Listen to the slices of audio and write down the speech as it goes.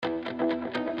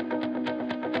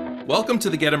Welcome to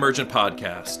the Get Emergent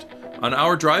podcast. On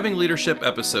our Driving Leadership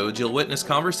episodes, you'll witness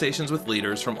conversations with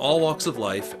leaders from all walks of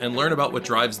life and learn about what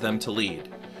drives them to lead.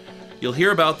 You'll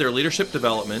hear about their leadership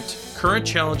development, current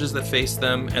challenges that face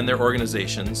them and their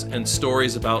organizations, and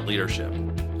stories about leadership.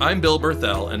 I'm Bill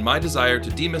Berthel, and my desire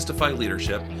to demystify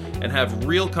leadership and have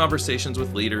real conversations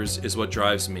with leaders is what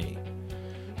drives me.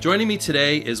 Joining me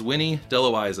today is Winnie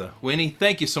DeLoiza. Winnie,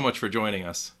 thank you so much for joining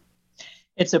us.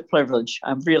 It's a privilege.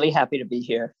 I'm really happy to be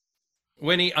here.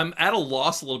 Winnie, I'm at a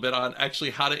loss a little bit on actually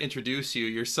how to introduce you.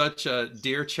 You're such a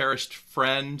dear, cherished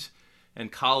friend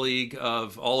and colleague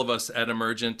of all of us at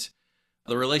Emergent.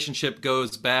 The relationship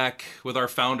goes back with our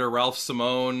founder, Ralph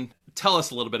Simone. Tell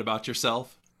us a little bit about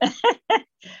yourself.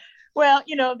 Well,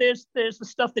 there's the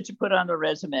stuff that you put on the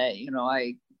resume.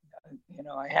 I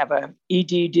have a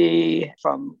EDD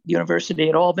from University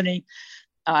at Albany.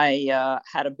 I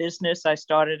had a business I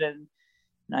started in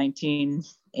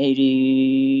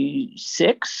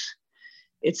 1986.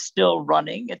 It's still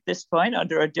running at this point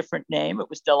under a different name. It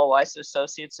was DeLoiza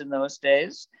Associates in those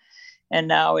days. And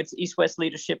now it's East West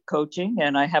Leadership Coaching.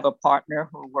 And I have a partner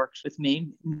who works with me,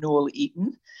 Newell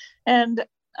Eaton. And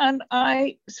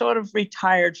I sort of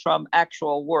retired from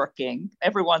actual working.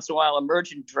 Every once in a while,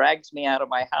 Emergent drags me out of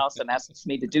my house and asks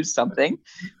me to do something,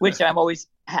 which I'm always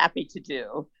happy to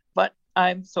do. But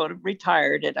I'm sort of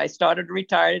retired. I started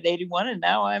retired at 81, and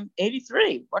now I'm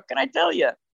 83. What can I tell you?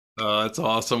 That's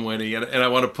awesome, Winnie. And I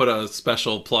want to put a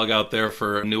special plug out there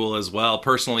for Newell as well.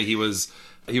 Personally, he was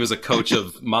a coach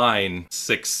of mine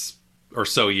 6 or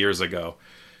so years ago.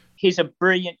 He's a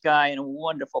brilliant guy and a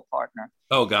wonderful partner.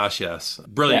 Oh, gosh, yes.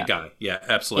 Brilliant guy. Yeah,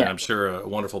 absolutely. Yeah. I'm sure a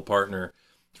wonderful partner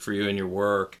for you and your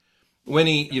work.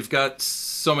 Winnie, you've got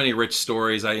so many rich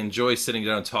stories. I enjoy sitting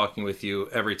down and talking with you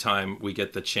every time we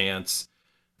get the chance.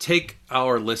 Take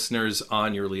our listeners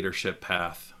on your leadership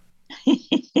path.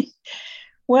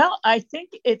 Well, I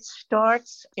think it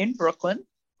starts in Brooklyn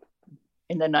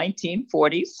in the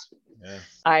 1940s. Yeah.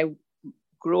 I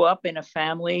grew up in a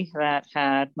family that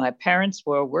my parents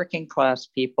were working class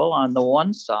people on the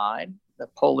one side, the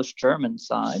Polish-German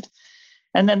side.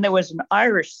 And then there was an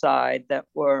Irish side that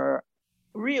were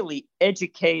really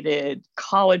educated,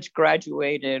 college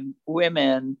graduated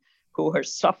women who were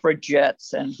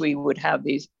suffragettes, and we would have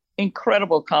these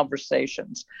incredible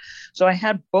conversations. So I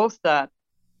had both that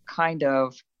kind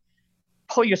of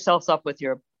pull yourselves up with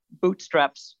your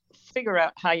bootstraps, figure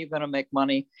out how you're going to make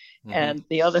money. Mm-hmm. And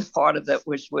the other part of it,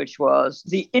 which was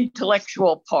the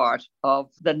intellectual part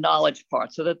of the knowledge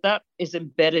part, so that is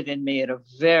embedded in me at a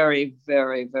very,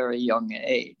 very, very young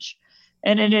age.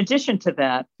 And in addition to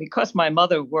that, because my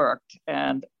mother worked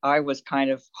and I was kind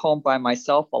of home by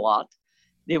myself a lot,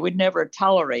 they would never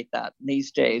tolerate that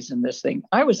these days in this thing.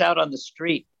 I was out on the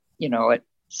street, at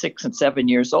 6 and 7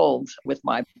 years old with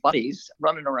my buddies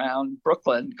running around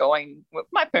Brooklyn going,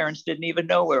 my parents didn't even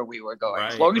know where we were going.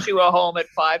 Right. As long as you were home at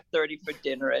 5:30 for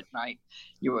dinner at night,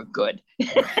 you were good.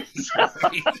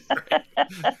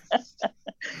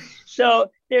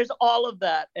 So there's all of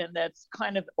that. And that's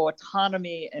kind of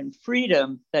autonomy and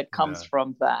freedom that comes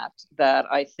from that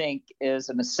I think is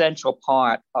an essential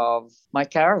part of my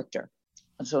character.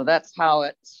 And so that's how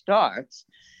it starts.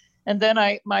 And then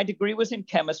my degree was in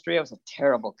chemistry. I was a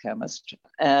terrible chemist.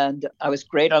 And I was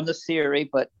great on the theory,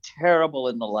 but terrible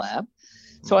in the lab.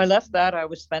 So I left that. I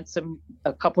spent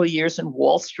a couple of years in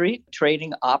Wall Street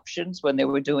trading options when they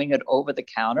were doing it over the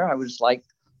counter. I was like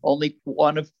only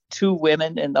one of 2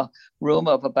 women in the room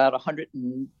of about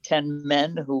 110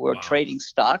 men who were trading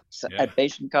stocks at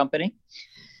Bain Company,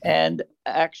 and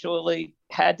actually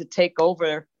had to take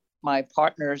over my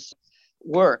partner's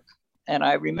work. And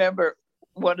I remember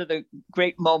one of the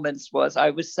great moments was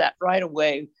I was sat right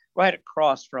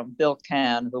across from Bill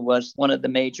Kahn, who was one of the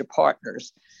major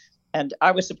partners. And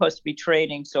I was supposed to be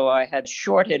trading, so I had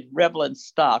shorted Revlon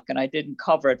stock, and I didn't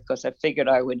cover it because I figured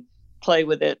I would play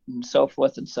with it and so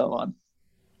forth and so on.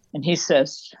 And he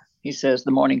says,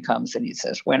 the morning comes and he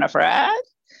says, Winifred?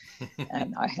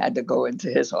 And I had to go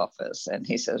into his office and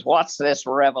he says, what's this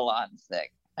Revlon thing?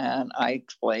 And I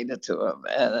explained it to him.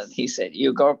 And he said,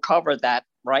 you go cover that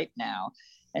right now.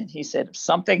 And he said, if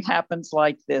something happens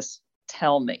like this,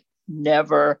 tell me.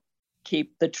 Never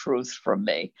keep the truth from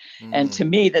me. Mm. And to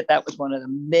me, that was one of the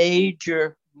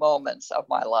major moments of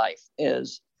my life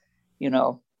is,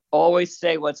 always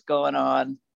say what's going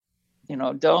on.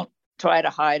 Don't try to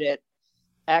hide it.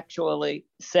 Actually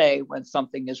say when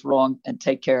something is wrong and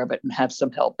take care of it and have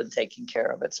some help in taking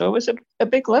care of it. So it was a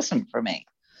big lesson for me.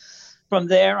 From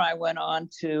there, I went on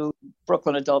to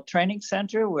Brooklyn Adult Training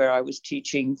Center, where I was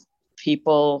teaching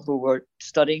people who were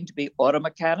studying to be auto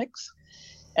mechanics.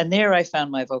 And there I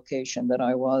found my vocation, that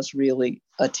I was really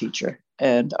a teacher.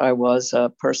 And I was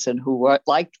a person who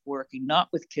liked working not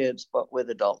with kids, but with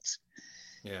adults.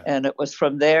 Yeah. And it was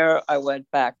from there I went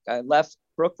back. I left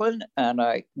Brooklyn and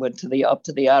I went up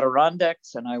to the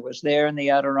Adirondacks, and I was there in the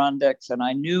Adirondacks, and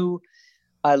I knew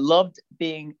I loved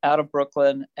being out of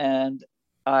Brooklyn, and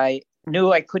I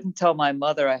knew I couldn't tell my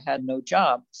mother I had no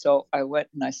job. So I went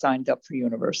and I signed up for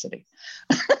university.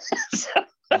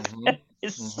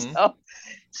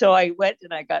 So I went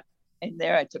and I got in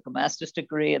there. I took a master's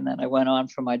degree, and then I went on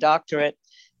for my doctorate.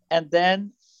 And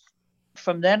then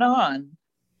from then on,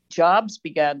 jobs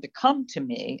began to come to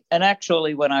me. And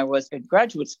actually, when I was in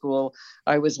graduate school,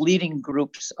 I was leading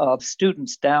groups of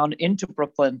students down into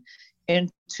Brooklyn,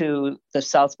 into the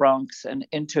South Bronx, and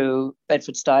into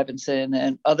Bedford-Stuyvesant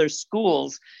and other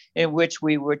schools in which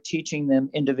we were teaching them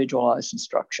individualized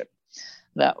instruction.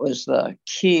 That was the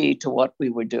key to what we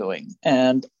were doing.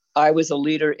 And I was a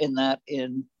leader in that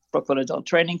in Brooklyn Adult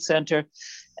Training Center.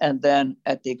 And then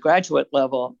at the graduate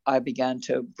level, I began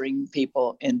to bring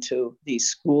people into these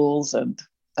schools. And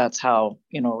that's how,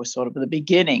 it was sort of the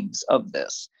beginnings of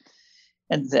this.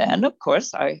 And then, of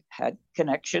course, I had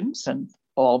connections, and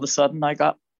all of a sudden I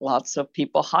got lots of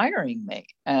people hiring me,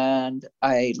 and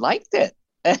I liked it.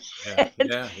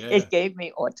 It gave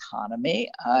me autonomy.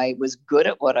 I was good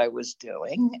at what I was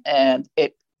doing, and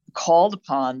it called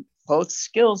upon both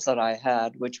skills that I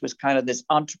had, which was kind of this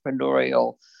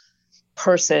entrepreneurial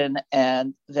person,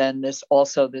 and then this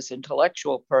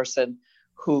intellectual person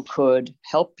who could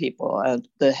help people. And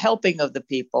the helping of the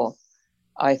people,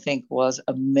 I think, was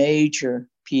a major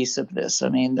piece of this. I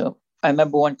mean, I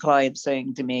remember one client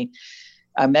saying to me,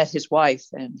 I met his wife,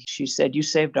 and she said, "You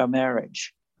saved our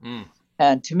marriage." Mm.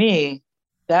 And to me,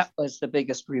 that was the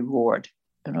biggest reward.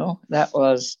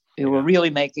 You were really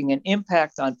making an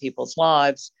impact on people's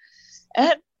lives.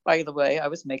 And by the way, I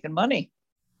was making money.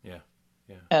 Yeah.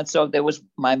 And so there was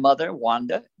my mother,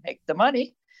 Wanda, make the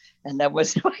money. And that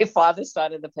was my father's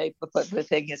side of the paper. But the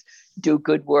thing is, do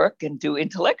good work and do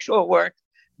intellectual work.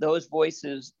 Those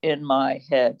voices in my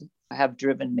head have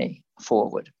driven me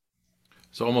forward.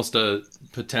 So almost a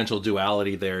potential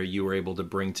duality there you were able to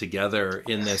bring together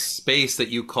in this space that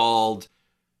you called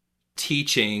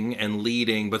teaching and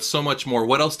leading, but so much more.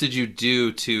 What else did you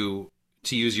do to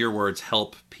use your words,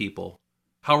 help people?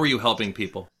 How were you helping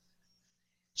people?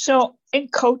 So in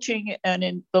coaching and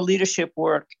in the leadership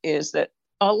work is that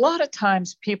a lot of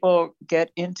times people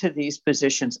get into these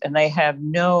positions and they have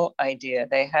no idea.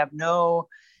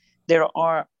 There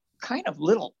are kind of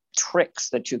little tricks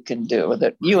that you can do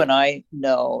that you and I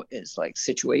know is like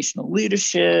situational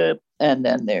leadership. And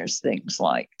then there's things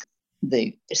like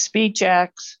the speech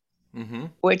acts,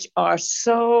 which are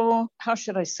so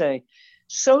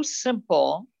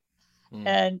simple.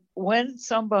 And when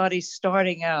somebody's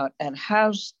starting out and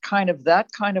has that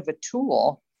kind of a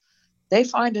tool, they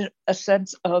find a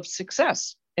sense of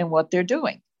success in what they're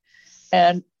doing.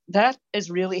 And that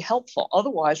is really helpful.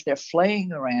 Otherwise, they're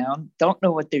flaying around, don't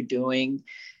know what they're doing,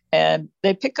 and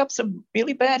they pick up some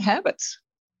really bad habits.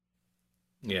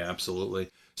 Yeah, absolutely.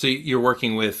 So you're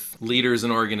working with leaders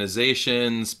and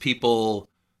organizations, people,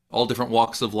 all different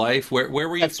walks of life. Where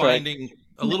were you finding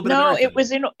a little bit of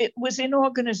everything? No, it was in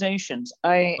organizations.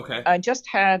 I just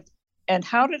had, and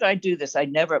how did I do this? I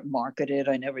never marketed.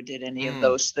 I never did any of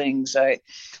those things.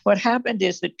 What happened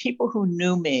is that people who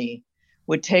knew me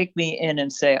would take me in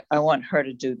and say, I want her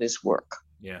to do this work.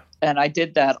 Yeah. And I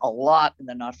did that a lot in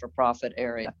the not-for-profit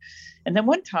area. And then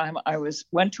one time I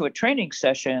went to a training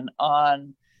session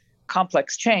on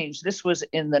complex change. This was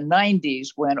in the 90s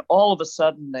when all of a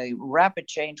sudden the rapid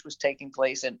change was taking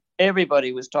place and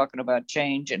everybody was talking about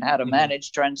change and how to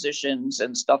manage transitions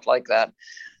and stuff like that.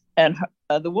 And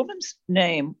the woman's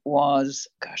name was,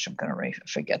 I'm going to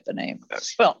forget the name.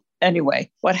 Well,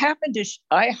 anyway, what happened is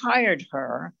I hired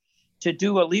her to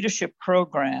do a leadership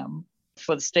program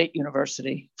for the state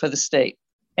university, for the state.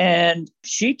 And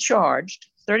she charged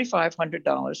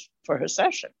 $3,500 for her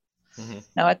session.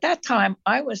 Now, at that time,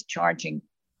 I was charging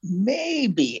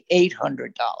maybe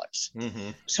 $800.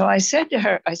 So I said to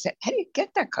her, how do you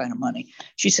get that kind of money?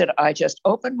 She said, I just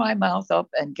open my mouth up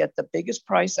and get the biggest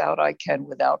price out I can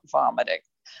without vomiting.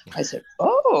 I said,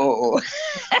 oh.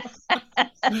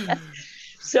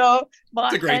 So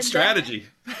that's a great strategy.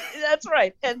 That's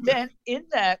right. And then in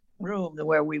that room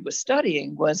where we were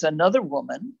studying was another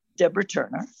woman, Deborah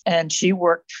Turner, and she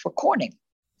worked for Corning.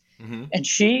 And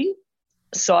she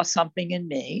saw something in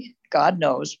me. God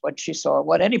knows what she saw,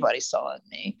 what anybody saw in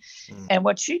me. And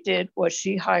what she did was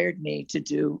she hired me to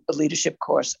do a leadership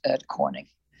course at Corning.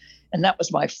 And that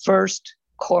was my first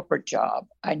corporate job.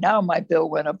 My bill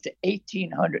went up to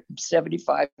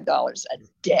 $1,875 a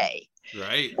day.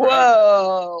 Right.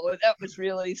 Whoa, that was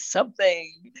really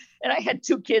something. And I had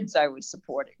 2 kids I was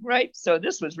supporting, right? So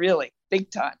this was really big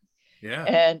time. Yeah.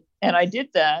 And I did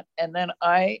that. And then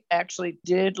I actually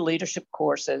did leadership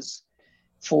courses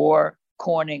for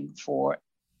Corning for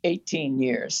 18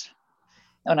 years.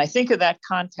 And I think of that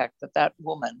contact that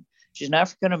woman, she's an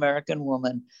African-American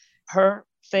woman, her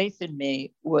faith in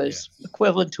me was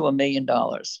equivalent to $1 million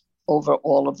over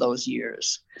all of those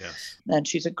years. Yes. And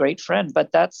she's a great friend,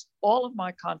 but that's all of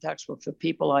my contacts were for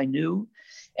people I knew.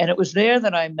 And it was there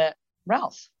that I met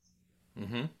Ralph.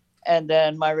 Mm-hmm. And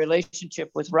then my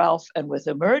relationship with Ralph and with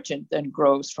Emergent then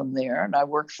grows from there. And I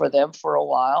worked for them for a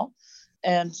while.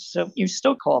 And so you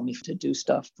still call me to do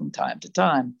stuff from time to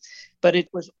time. But it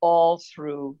was all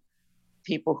through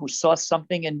people who saw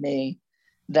something in me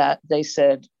that they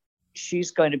said,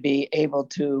 she's going to be able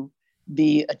to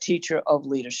be a teacher of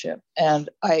leadership. And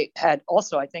I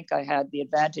think I had the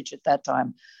advantage at that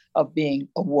time of being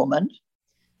a woman,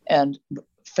 and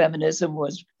feminism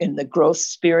was in the growth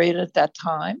period at that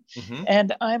time. Mm-hmm.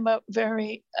 And I'm a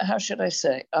very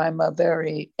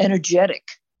energetic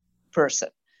person.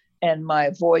 And my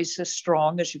voice is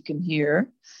strong, as you can hear.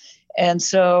 And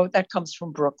so that comes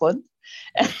from Brooklyn.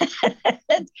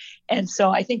 and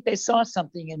so I think they saw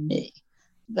something in me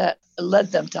that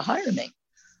led them to hire me.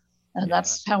 And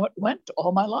that's how it went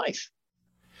all my life.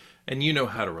 And you know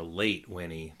how to relate,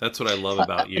 Winnie. That's what I love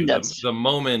about you. The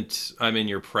moment I'm in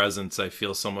your presence, I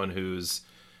feel someone who's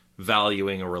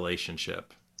valuing a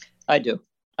relationship. I do.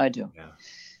 Yeah.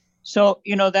 So,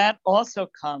 that also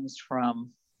comes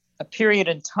from a period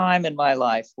in time in my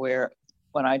life where,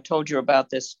 when I told you about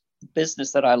this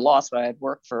business that I lost, I had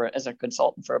worked for as a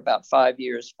consultant for about 5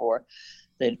 years for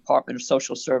the Department of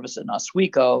Social Service in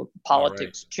Oswego.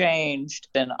 Politics changed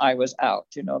and I was out.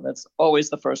 That's always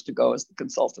the first to go as the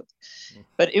consultant.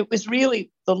 But it was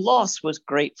really, the loss was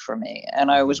great for me.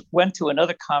 And I went to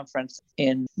another conference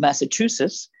in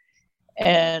Massachusetts,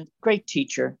 and great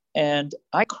teacher. And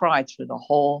I cried through the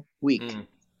whole week.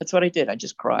 That's what I did. I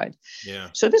just cried. Yeah.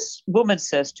 So this woman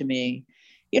says to me,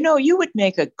 you would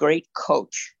make a great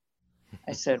coach.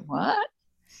 I said, what?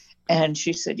 And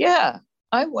she said, yeah,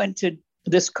 I went to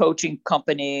this coaching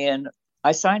company and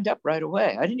I signed up right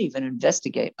away. I didn't even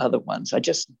investigate other ones. I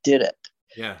just did it.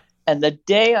 Yeah. And the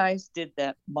day I did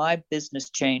that, my business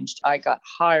changed. I got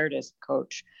hired as a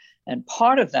coach. And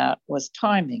part of that was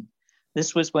timing.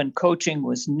 This was when coaching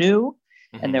was new.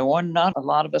 And there were not a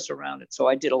lot of us around it. So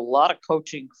I did a lot of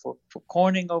coaching for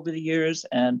Corning over the years,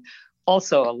 and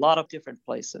also a lot of different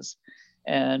places.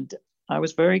 And I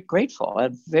was very grateful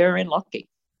and very lucky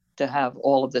to have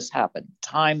all of this happen.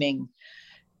 Timing,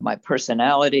 my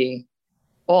personality,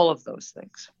 all of those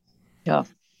things. Yeah.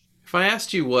 If I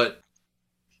asked you what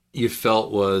you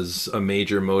felt was a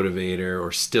major motivator,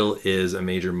 or still is a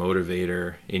major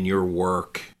motivator in your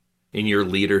work, in your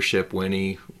leadership,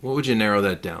 Winnie, what would you narrow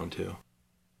that down to?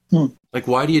 Like,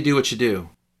 why do you do what you do?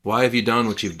 Why have you done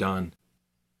what you've done?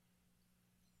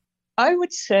 I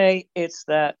would say it's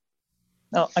that,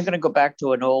 I'm going to go back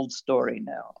to an old story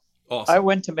now. Awesome. I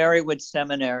went to Marywood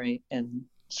Seminary in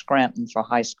Scranton for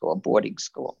high school, boarding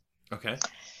school. Okay.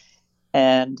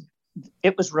 And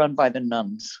it was run by the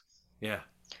nuns. Yeah.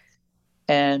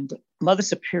 And Mother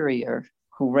Superior,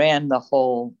 who ran the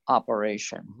whole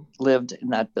operation, lived in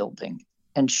that building.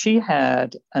 And she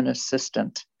had an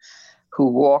assistant who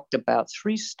walked about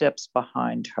 3 steps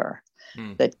behind her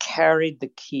that carried the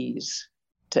keys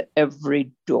to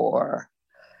every door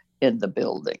in the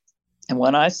building. And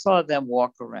when I saw them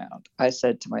walk around, I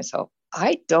said to myself,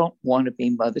 I don't want to be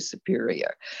Mother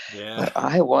Superior, but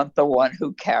I want the one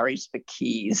who carries the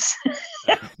keys.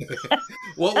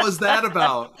 What was that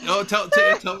about? Oh, tell.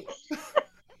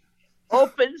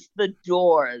 Opens the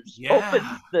doors,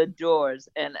 opens the doors.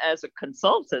 And as a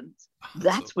consultant,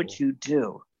 that's what you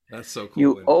do. That's so cool.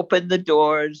 You open the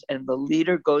doors and the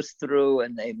leader goes through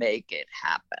and they make it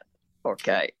happen.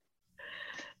 Okay.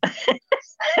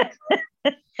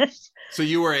 So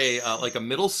you were like a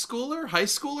middle schooler, high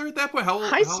schooler at that point? How old?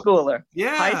 High schooler.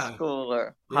 Yeah.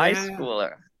 High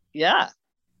schooler. Yeah.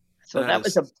 So that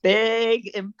was a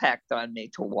big impact on me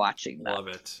to watching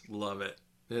that. Love it.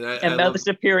 And Mother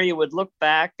Superior would look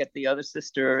back at the other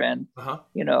sister and,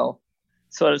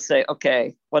 sort of say,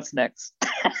 okay, what's next?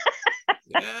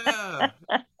 Yeah.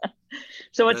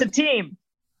 So it's a team.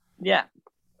 Yeah.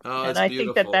 Oh, and I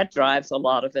beautiful. think that drives a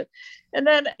lot of it. And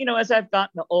then, as I've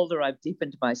gotten older, I've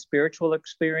deepened my spiritual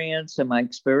experience and my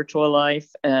spiritual life.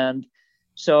 And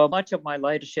so much of my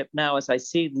leadership now is I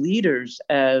see leaders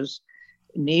as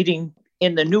needing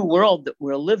in the new world that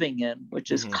we're living in,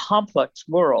 which is complex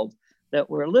world that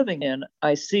we're living in,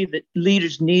 I see that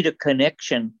leaders need a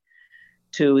connection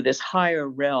to this higher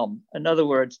realm. In other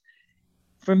words,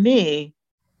 for me,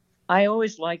 I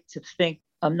always like to think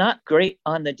I'm not great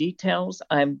on the details.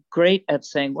 I'm great at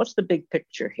saying, what's the big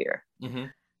picture here? Mm-hmm.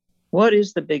 What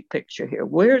is the big picture here?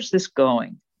 Where's this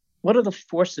going? What are the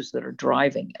forces that are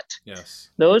driving it? Yes.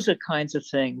 Those are kinds of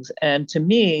things. And to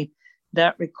me,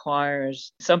 that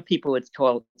requires, some people would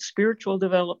call it spiritual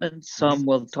development. Some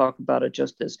will talk about it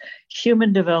just as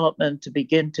human development, to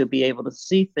begin to be able to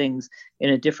see things in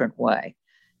a different way.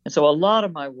 And so a lot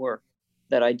of my work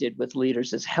that I did with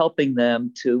leaders is helping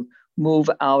them to move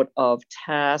out of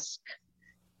task,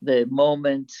 the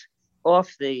moment,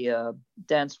 off the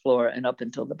dance floor and up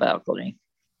until the balcony.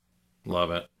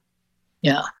 Love it.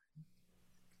 Yeah.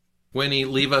 Winnie,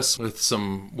 leave us with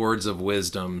some words of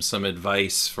wisdom, some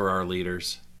advice for our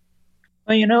leaders.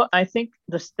 Well, I think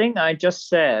this thing I just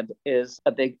said is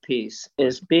a big piece,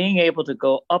 is being able to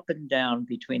go up and down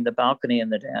between the balcony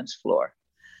and the dance floor.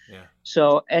 Yeah.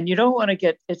 So, and you don't want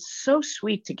to it's so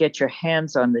sweet to get your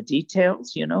hands on the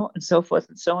details, and so forth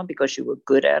and so on, because you were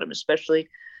good at them, especially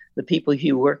the people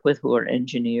you work with who are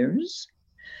engineers.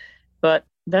 But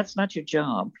that's not your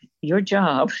job. Your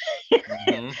job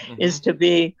is to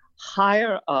be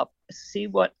higher up, see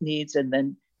what needs, and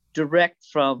then direct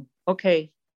from,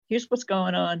 okay, here's what's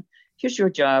going on. Here's your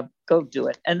job. Go do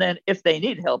it. And then if they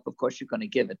need help, of course, you're going to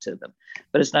give it to them.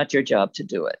 But it's not your job to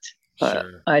do it.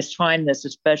 Sure. I find this,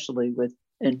 especially with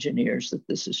engineers, that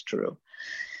this is true.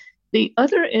 The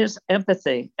other is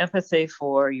empathy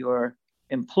for your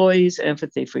employees,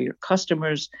 empathy for your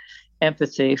customers,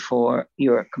 empathy for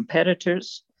your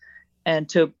competitors, and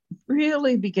to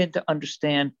really begin to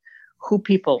understand who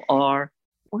people are,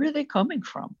 where are they coming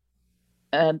from?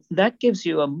 And that gives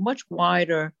you a much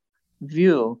wider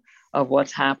view of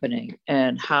what's happening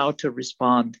and how to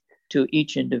respond to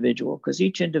each individual, because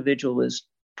each individual is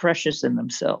precious in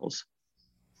themselves.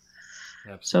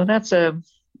 Absolutely. So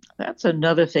that's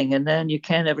another thing. And then you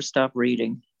can't ever stop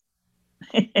reading.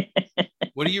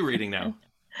 What are you reading now?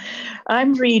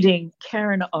 I'm reading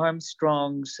Karen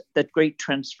Armstrong's The Great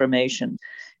Transformation,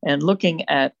 and looking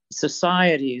at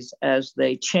societies as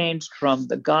they changed from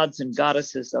the gods and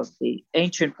goddesses of the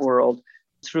ancient world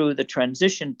through the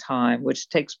transition time, which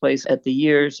takes place at the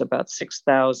years about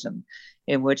 6,000,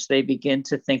 in which they begin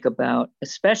to think about,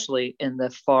 especially in the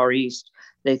Far East,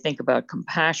 they think about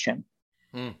compassion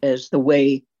as the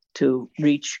way to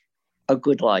reach a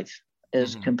good life,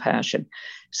 as compassion.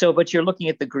 So, but you're looking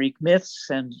at the Greek myths,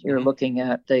 and you're looking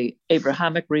at the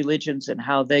Abrahamic religions and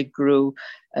how they grew,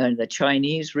 and the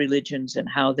Chinese religions and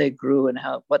how they grew, and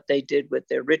what they did with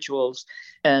their rituals,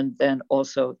 and then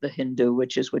also the Hindu,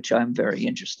 which I'm very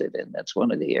interested in. That's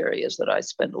one of the areas that I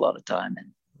spend a lot of time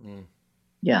in.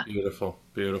 Yeah. Beautiful,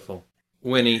 beautiful.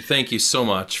 Winnie, thank you so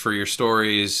much for your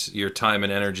stories, your time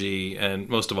and energy, and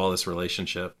most of all, this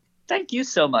relationship. Thank you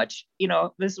so much.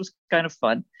 This was kind of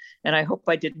fun, and I hope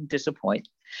I didn't disappoint.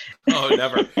 Oh,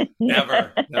 never,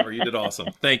 never, never. You did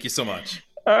awesome. Thank you so much.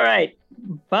 All right.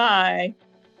 Bye.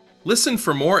 Listen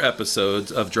for more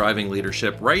episodes of Driving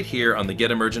Leadership right here on the Get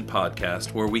Emergent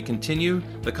podcast, where we continue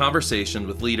the conversation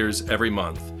with leaders every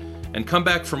month. And come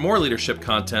back for more leadership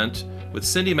content with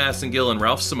Cindy Massengill and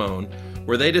Ralph Simone,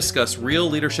 where they discuss real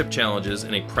leadership challenges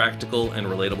in a practical and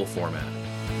relatable format.